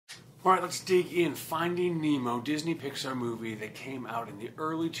All right, let's dig in. Finding Nemo, Disney Pixar movie that came out in the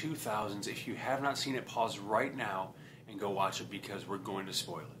early 2000s. If you have not seen it, pause right now and go watch it because we're going to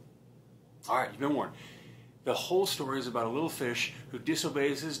spoil it. All right, you've been warned. The whole story is about a little fish who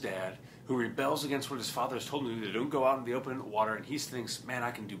disobeys his dad, who rebels against what his father has told him to do. Don't go out in the open water, and he thinks, man, I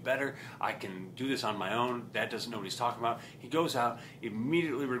can do better. I can do this on my own. Dad doesn't know what he's talking about. He goes out,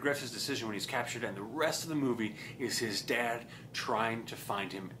 immediately regrets his decision when he's captured, and the rest of the movie is his dad trying to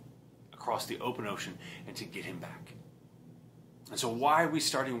find him across the open ocean and to get him back. And so why are we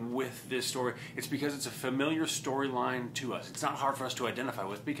starting with this story? It's because it's a familiar storyline to us. It's not hard for us to identify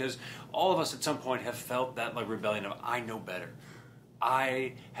with because all of us at some point have felt that like rebellion of, I know better.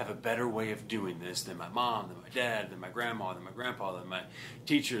 I have a better way of doing this than my mom, than my dad, than my grandma, than my grandpa, than my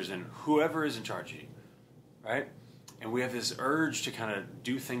teachers, and whoever is in charge of you, right? And we have this urge to kind of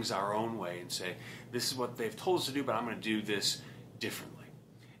do things our own way and say, this is what they've told us to do, but I'm going to do this differently.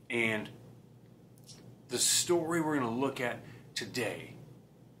 And the story we're going to look at today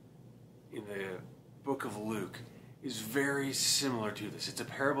in the book of Luke is very similar to this. It's a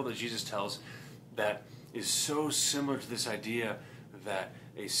parable that Jesus tells that is so similar to this idea that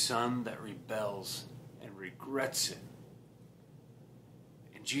a son that rebels and regrets it.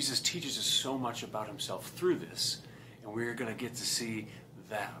 And Jesus teaches us so much about himself through this. And we're going to get to see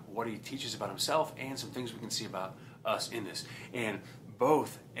that, what he teaches about himself and some things we can see about us in this. And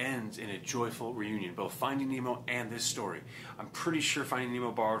both ends in a joyful reunion, both Finding Nemo and this story. I'm pretty sure Finding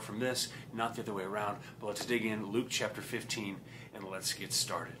Nemo borrowed from this, not the other way around. But let's dig in, Luke chapter 15, and let's get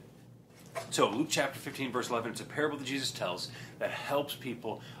started. So Luke chapter 15, verse 11, it's a parable that Jesus tells that helps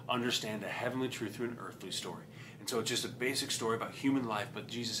people understand a heavenly truth through an earthly story. And so it's just a basic story about human life, but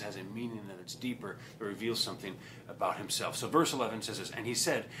Jesus has a meaning that it's deeper, that reveals something about himself. So verse 11 says this, and he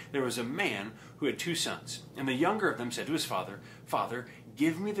said, there was a man who had 2 sons, and the younger of them said to his father, Father,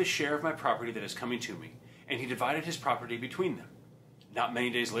 give me the share of my property that is coming to me. And he divided his property between them. Not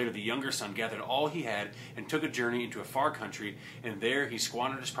many days later, the younger son gathered all he had and took a journey into a far country, and there he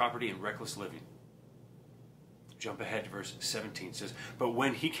squandered his property in reckless living. Jump ahead to verse 17. It says, but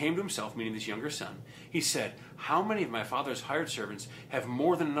when he came to himself, meaning this younger son, he said, how many of my father's hired servants have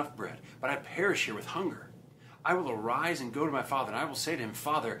more than enough bread, but I perish here with hunger? I will arise and go to my father, and I will say to him,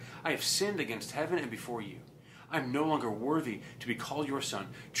 Father, I have sinned against heaven and before you. I am no longer worthy to be called your son.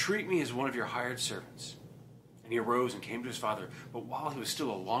 Treat me as one of your hired servants. And he arose and came to his father. But while he was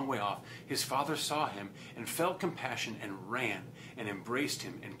still a long way off, his father saw him and felt compassion and ran and embraced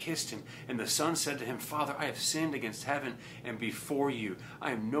him and kissed him. And the son said to him, Father, I have sinned against heaven and before you.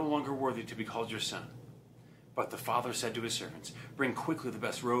 I am no longer worthy to be called your son. But the father said to his servants, bring quickly the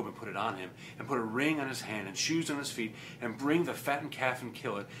best robe and put it on him, and put a ring on his hand and shoes on his feet, and bring the fattened calf and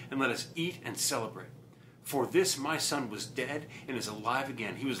kill it, and let us eat and celebrate. For this my son was dead and is alive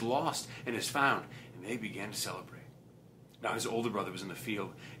again. He was lost and is found. And they began to celebrate. Now his older brother was in the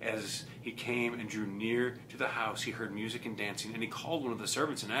field. As he came and drew near to the house, he heard music and dancing. And he called one of the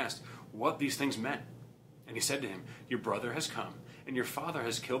servants and asked what these things meant. And he said to him, your brother has come, and your father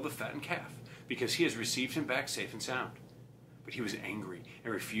has killed the fattened calf, because he has received him back safe and sound. But he was angry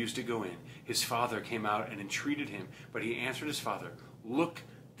and refused to go in. His father came out and entreated him. But he answered his father, look,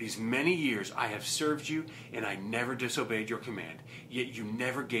 these many years I have served you, and I never disobeyed your command. Yet you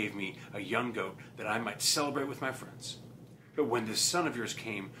never gave me a young goat that I might celebrate with my friends. But when this son of yours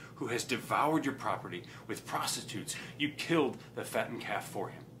came, who has devoured your property with prostitutes, you killed the fattened calf for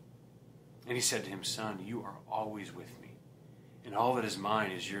him. And he said to him, Son, you are always with me, and all that is mine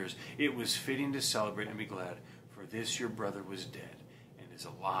is yours. It was fitting to celebrate and be glad, for this your brother was dead and is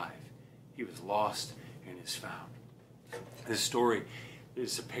alive. He was lost and is found. This story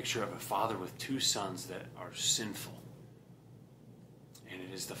is a picture of a father with 2 sons that are sinful. And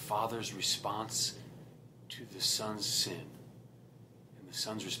it is the father's response to the son's sin and the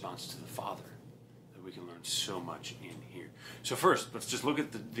son's response to the father that we can learn so much in here. So first, let's just look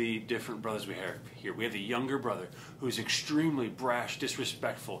at the different brothers we have here. We have the younger brother who is extremely brash,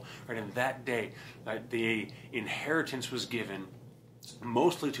 disrespectful. Right, in that day, the inheritance was given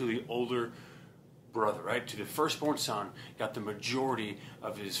mostly to the older brother, right? To the firstborn son, got the majority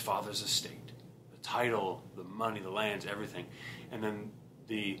of his father's estate. The title, the money, the lands, everything. And then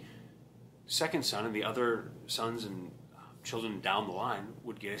the second son and the other sons and children down the line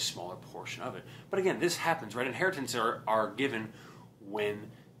would get a smaller portion of it. But again, this happens, right? Inheritances are given when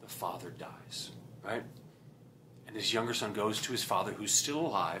the father dies, right? And this younger son goes to his father, who's still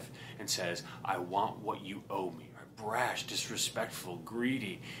alive, and says, I want what you owe me. Brash, disrespectful,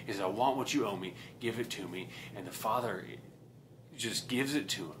 greedy. He says, I want what you owe me. Give it to me. And the father just gives it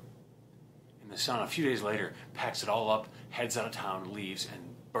to him. And the son, a few days later, packs it all up, heads out of town, leaves,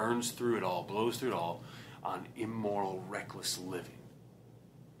 and burns through it all, blows through it all on immoral, reckless living.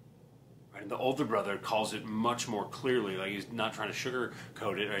 Right? And the older brother calls it much more clearly, like he's not trying to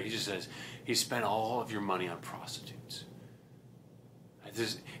sugarcoat it. Right? He just says, he spent all of your money on prostitutes.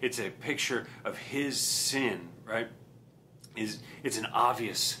 It's a picture of his sin, right? It's an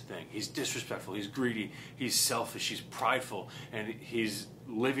obvious thing. He's disrespectful, he's greedy, he's selfish, he's prideful, and he's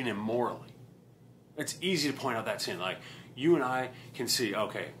living immorally. It's easy to point out that sin. Like, you and I can see,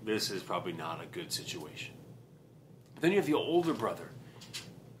 okay, this is probably not a good situation. But then you have the older brother.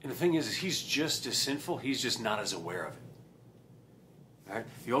 And the thing is he's just as sinful, he's just not as aware of it. Right?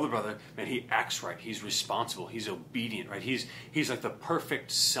 The older brother, man, he acts right. He's responsible. He's obedient, right? He's like the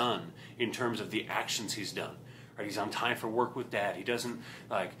perfect son in terms of the actions he's done. Right? He's on time for work with dad. He doesn't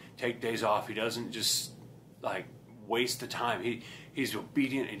like take days off. He doesn't just like waste the time. He's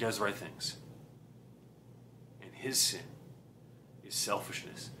obedient. He does the right things. And his sin is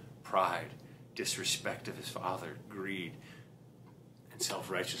selfishness, pride, disrespect of his father, greed, and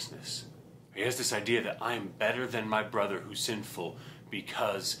self-righteousness. He has this idea that I am better than my brother who's sinful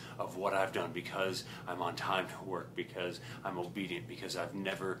because of what I've done, because I'm on time to work, because I'm obedient, because I've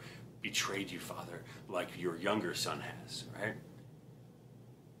never betrayed you, Father, like your younger son has, right?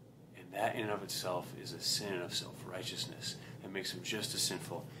 And that in and of itself is a sin of self-righteousness that makes him just as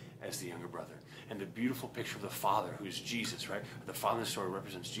sinful as the younger brother. And the beautiful picture of the Father, who's Jesus, right? The Father in the story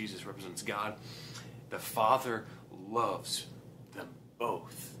represents Jesus, represents God. The Father loves them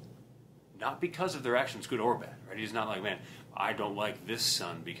both. Not because of their actions, good or bad, right? He's not like, man, I don't like this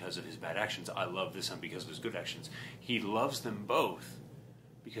son because of his bad actions. I love this son because of his good actions. He loves them both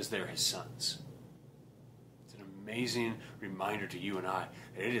because they're his sons. It's an amazing reminder to you and I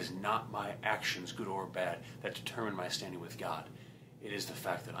that it is not my actions, good or bad, that determine my standing with God. It is the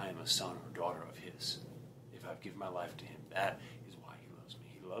fact that I am a son or daughter of his. If I've given my life to him, that is why he loves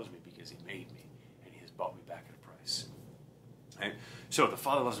me. He loves me because he made me, and he has bought me back at a price. Right? So the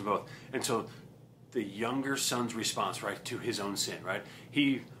Father loves them both. And so the younger son's response, right, to his own sin, right?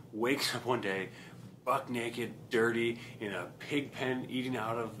 He wakes up one day, buck naked, dirty, in a pig pen, eating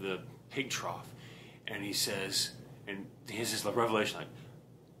out of the pig trough. And he says, and he has this revelation, like,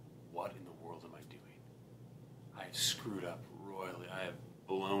 what in the world am I doing? I have screwed up royally. I have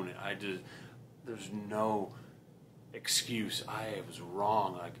blown it. There's no excuse. I was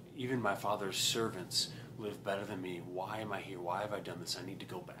wrong. Like, even my father's servants live better than me. Why am I here? Why have I done this? I need to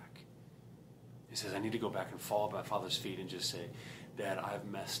go back. He says, I need to go back and fall at my father's feet and just say, Dad, I've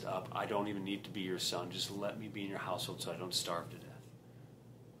messed up. I don't even need to be your son. Just let me be in your household so I don't starve to death.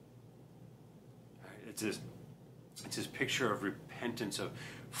 Right? It's this picture of repentance, of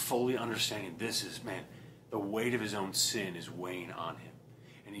fully understanding this is, man, the weight of his own sin is weighing on him.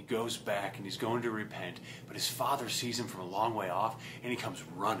 And he goes back and he's going to repent, but his father sees him from a long way off and he comes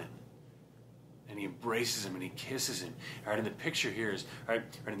running. And he embraces him and he kisses him. Right? And the picture here is, right,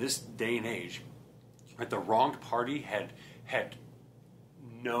 in this day and age, right, the wronged party had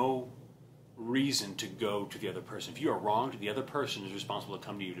no reason to go to the other person. If you are wronged, the other person is responsible to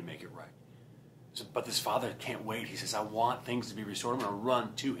come to you to make it right. So, but this father can't wait. He says, I want things to be restored. I'm going to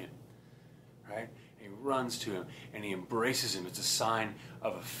run to him. Right? And he runs to him and he embraces him. It's a sign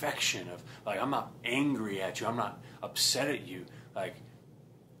of affection, of like, I'm not angry at you. I'm not upset at you. Like,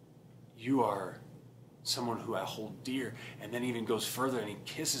 you are someone who I hold dear. And then he even goes further and he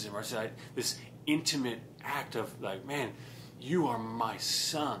kisses him. Right? This intimate act of like, man, you are my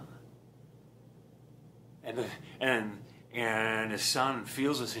son. And his son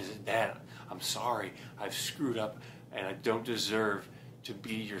feels this and he says, Dad, I'm sorry. I've screwed up and I don't deserve to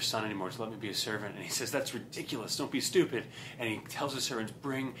be your son anymore. So let me be a servant. And he says, that's ridiculous. Don't be stupid. And he tells his servants,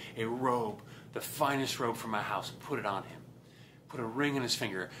 bring a robe, the finest robe from my house, and put it on him. Put a ring on his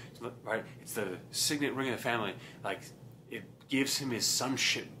finger, right? It's the signet ring of the family. Like, it gives him his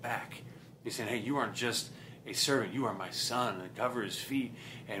sonship back. He's saying, hey, you aren't just a servant, you are my son. And cover his feet,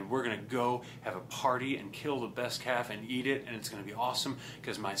 and we're going to go have a party and kill the best calf and eat it, and it's going to be awesome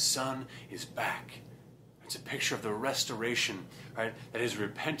because my son is back. It's a picture of the restoration, right? That his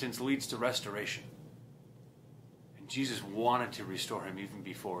repentance leads to restoration. And Jesus wanted to restore him even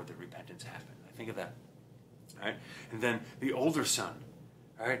before the repentance happened. I think of that. Right? And then the older son,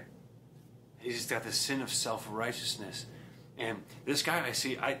 right? He's got the sin of self-righteousness. And this guy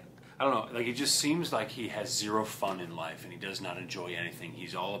I don't know, like, it just seems like he has zero fun in life and he does not enjoy anything.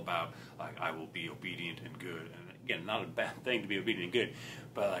 He's all about, like, I will be obedient and good. And again, not a bad thing to be obedient and good,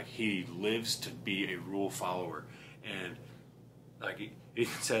 but like, he lives to be a rule follower. And like it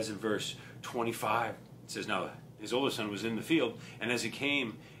says in verse 25, it says, now his older son was in the field, and as he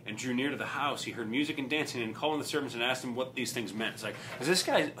came and drew near to the house, he heard music and dancing, and calling the servants and asked them what these things meant. It's like, is this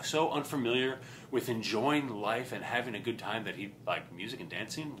guy so unfamiliar with enjoying life and having a good time that he, like, music and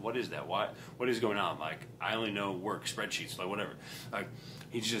dancing? What is that? What is going on? Like, I only know work, spreadsheets, like, whatever. Like,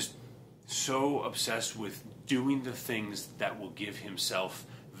 he's just so obsessed with doing the things that will give himself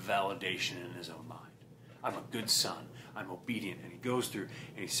validation in his own mind. I'm a good son. I'm obedient. And he goes through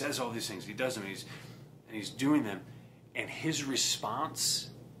and he says all these things. He does them. And he's doing them. And his response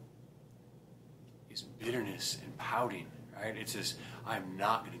is bitterness and pouting, right? It says, I'm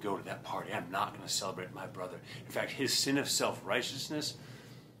not going to go to that party. I'm not going to celebrate my brother. In fact, his sin of self-righteousness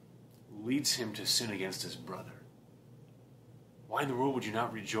leads him to sin against his brother. Why in the world would you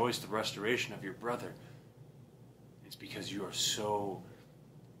not rejoice the restoration of your brother? It's because you are so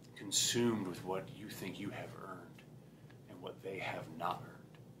consumed with what you think you have earned and what they have not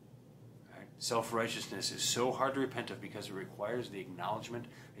earned. Right? Self-righteousness is so hard to repent of because it requires the acknowledgement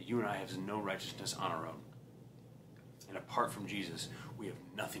that you and I have no righteousness on our own. And apart from Jesus, we have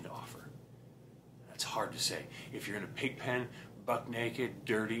nothing to offer. That's hard to say. If you're in a pig pen, buck naked,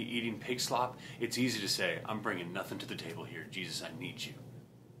 dirty, eating pig slop, it's easy to say, I'm bringing nothing to the table here. Jesus, I need you.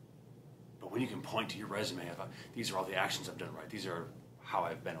 But when you can point to your resume of, these are all the actions I've done right. These are how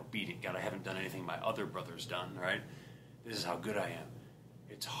I've been obedient. God, I haven't done anything my other brother's done, right? This is how good I am.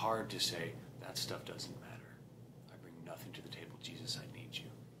 It's hard to say, that stuff doesn't matter. I bring nothing to the table. Jesus, I need you.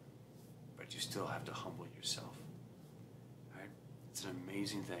 But you still have to humble yourself. Right? It's an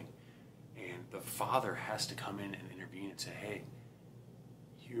amazing thing. And the father has to come in and intervene and say, hey,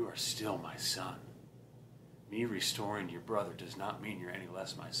 you are still my son. Me restoring your brother does not mean you're any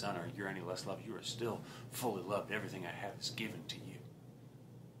less my son or you're any less loved. You are still fully loved. Everything I have is given to you.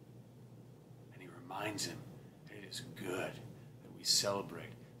 And he reminds him that it is good that we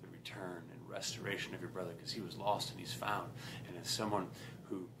celebrate the return and restoration of your brother because he was lost and he's found. And as someone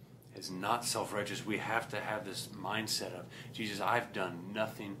who is not self-righteous, we have to have this mindset of, Jesus, I've done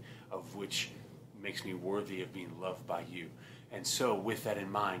nothing of which makes me worthy of being loved by you. And so with that in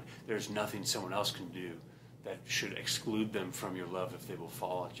mind, there's nothing someone else can do that should exclude them from your love if they will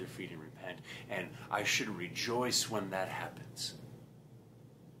fall at your feet and repent. And I should rejoice when that happens.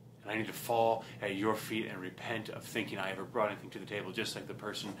 And I need to fall at your feet and repent of thinking I ever brought anything to the table, just like the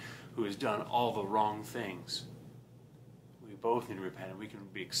person who has done all the wrong things. We both need to repent, and we can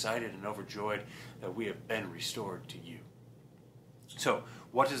be excited and overjoyed that we have been restored to you. So,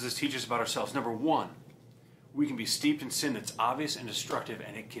 what does this teach us about ourselves? Number one, we can be steeped in sin that's obvious and destructive,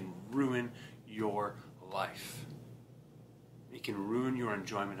 and it can ruin your life. It can ruin your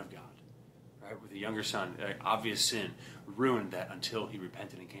enjoyment of God. Right? With the younger son, obvious sin ruined that until he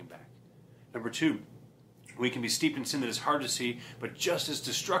repented and came back. Number two, we can be steeped in sin that is hard to see, but just as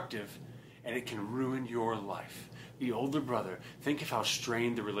destructive, and it can ruin your life. The older brother, think of how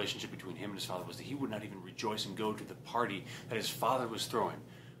strained the relationship between him and his father was, that he would not even rejoice and go to the party that his father was throwing,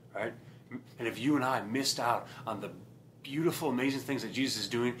 right? And if you and I missed out on the beautiful, amazing things that Jesus is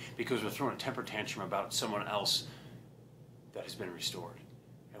doing because we're throwing a temper tantrum about someone else that has been restored.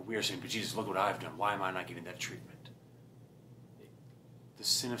 And we are saying, but Jesus, look what I've done. Why am I not getting that treatment? The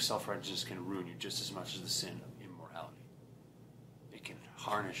sin of self-righteousness can ruin you just as much as the sin of immorality. It can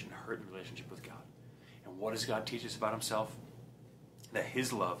harness and hurt the relationship with God. And what does God teach us about himself? That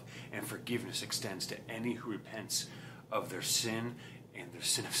his love and forgiveness extends to any who repents of their sin and their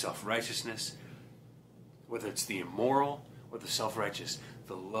sin of self-righteousness. Whether it's the immoral or the self-righteous,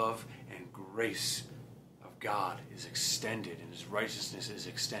 the love and grace of God is extended and his righteousness is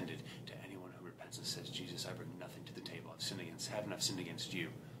extended to anyone who repents and says, Jesus, I bring nothing to the table. I've sinned against you.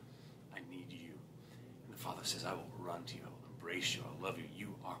 I need you. And the Father says, I will run to you. I will embrace you. I will love you.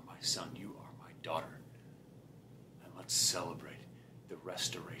 You are my son. You are my daughter. And let's celebrate the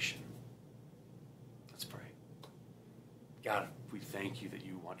restoration. Let's pray. God, we thank you that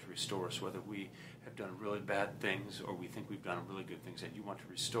you want to restore us, whether we have done really bad things or we think we've done really good things, that you want to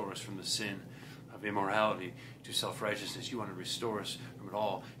restore us from the sin of immorality to self-righteousness. You want to restore us from it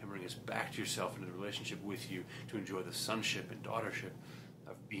all and bring us back to yourself into the relationship with you to enjoy the sonship and daughtership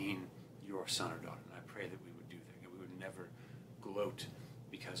of being your son or daughter. And I pray that we would do that, that we would never gloat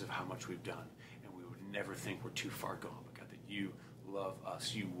because of how much we've done, and we would never think we're too far gone, but God, that you love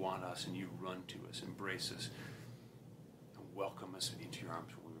us, you want us, and you run to us, embrace us, welcome us into your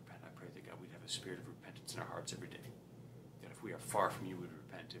arms when we repent. I pray that, God, we'd have a spirit of repentance in our hearts every day. That if we are far from you, we'd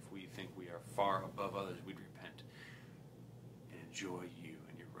repent. If we think we are far above others, we'd repent and enjoy you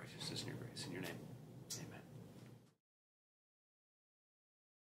and your righteousness and your grace. In your name.